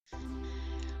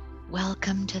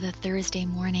Welcome to the Thursday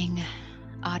morning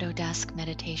Autodesk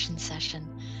meditation session.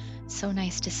 So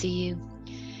nice to see you.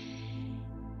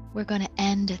 We're going to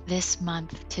end this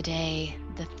month today.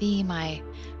 The theme I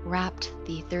wrapped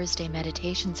the Thursday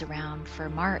meditations around for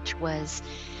March was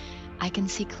I can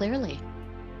see clearly.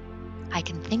 I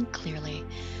can think clearly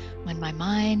when my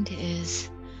mind is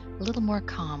a little more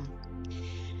calm.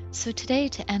 So today,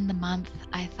 to end the month,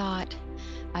 I thought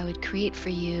I would create for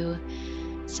you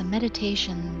some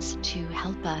meditations to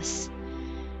help us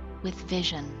with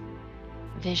visioning,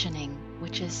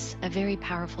 which is a very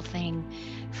powerful thing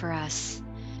for us.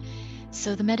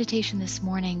 So the meditation this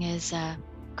morning is a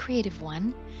creative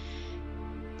one.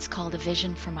 It's called A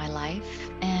Vision for My Life.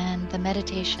 And the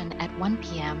meditation at 1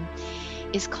 p.m.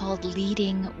 is called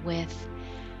Leading with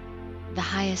the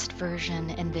Highest Version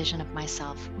and Vision of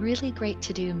Myself. Really great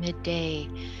to do midday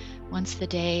once the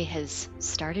day has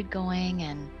started going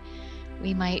and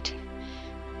we might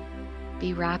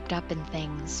be wrapped up in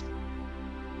things.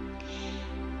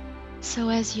 So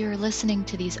as you're listening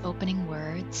to these opening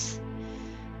words,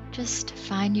 just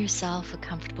find yourself a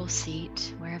comfortable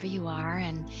seat wherever you are,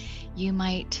 and you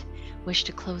might wish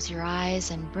to close your eyes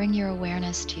and bring your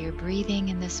awareness to your breathing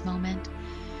in this moment,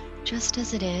 just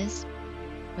as it is,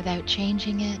 without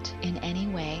changing it in any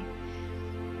way.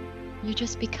 You're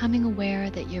just becoming aware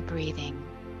that you're breathing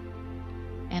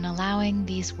and allowing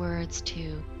these words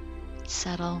to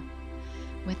settle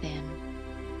within.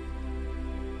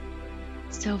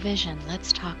 So vision,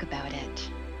 let's talk about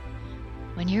it.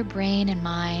 When your brain and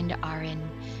mind are in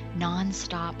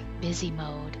non-stop busy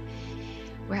mode,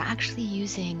 we're actually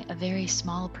using a very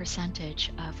small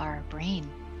percentage of our brain.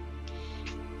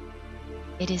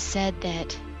 It is said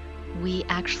that we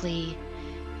actually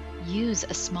use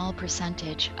a small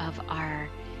percentage of our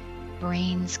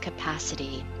brain's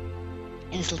capacity,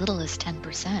 as little as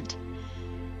 10%.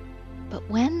 But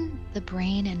when the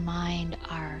brain and mind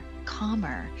are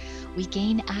calmer, we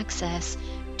gain access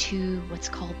to what's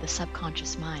called the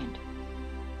subconscious mind.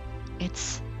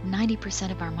 It's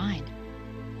 90% of our mind.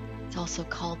 It's also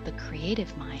called the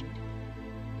creative mind.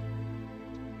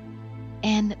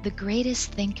 And the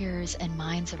greatest thinkers and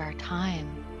minds of our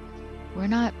time were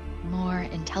not more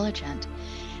intelligent.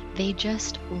 They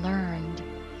just learned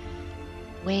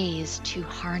ways to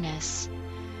harness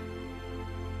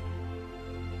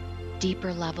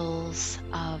deeper levels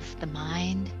of the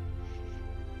mind,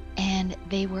 and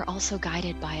they were also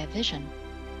guided by a vision.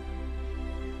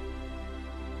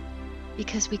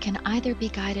 Because we can either be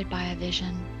guided by a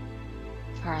vision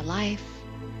for our life,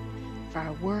 for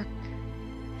our work,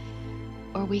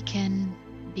 or we can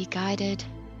be guided,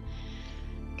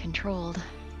 controlled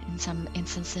in some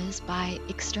instances by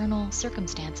external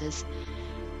circumstances,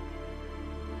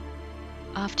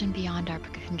 often beyond our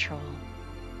control.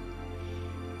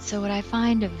 So what I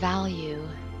find of value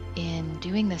in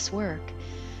doing this work,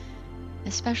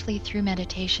 especially through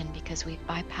meditation, because we've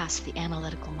bypassed the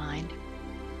analytical mind,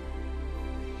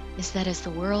 is that as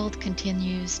the world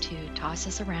continues to toss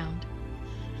us around,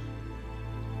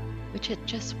 which it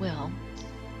just will,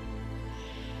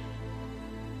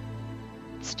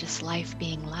 it's just life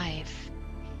being life,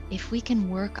 if we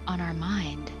can work on our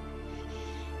mind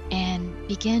and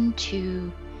begin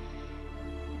to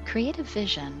create a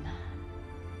vision,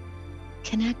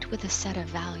 connect with a set of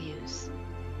values,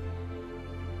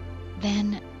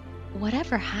 then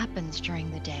whatever happens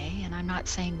during the day, and I'm not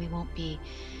saying we won't be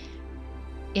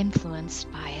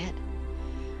influenced by it,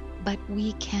 but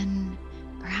we can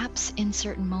perhaps in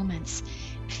certain moments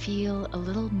feel a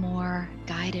little more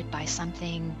guided by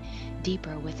something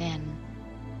deeper within,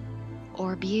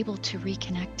 or be able to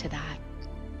reconnect to that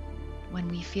when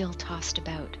we feel tossed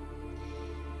about.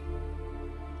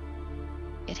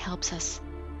 It helps us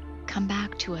come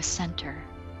back to a center,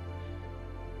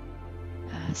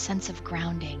 a sense of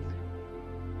grounding,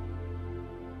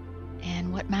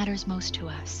 and what matters most to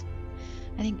us.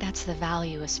 I think that's the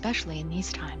value, especially in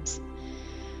these times,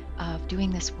 of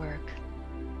doing this work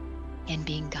and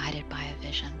being guided by a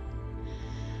vision.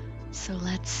 So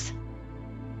let's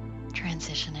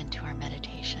transition into our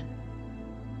meditation.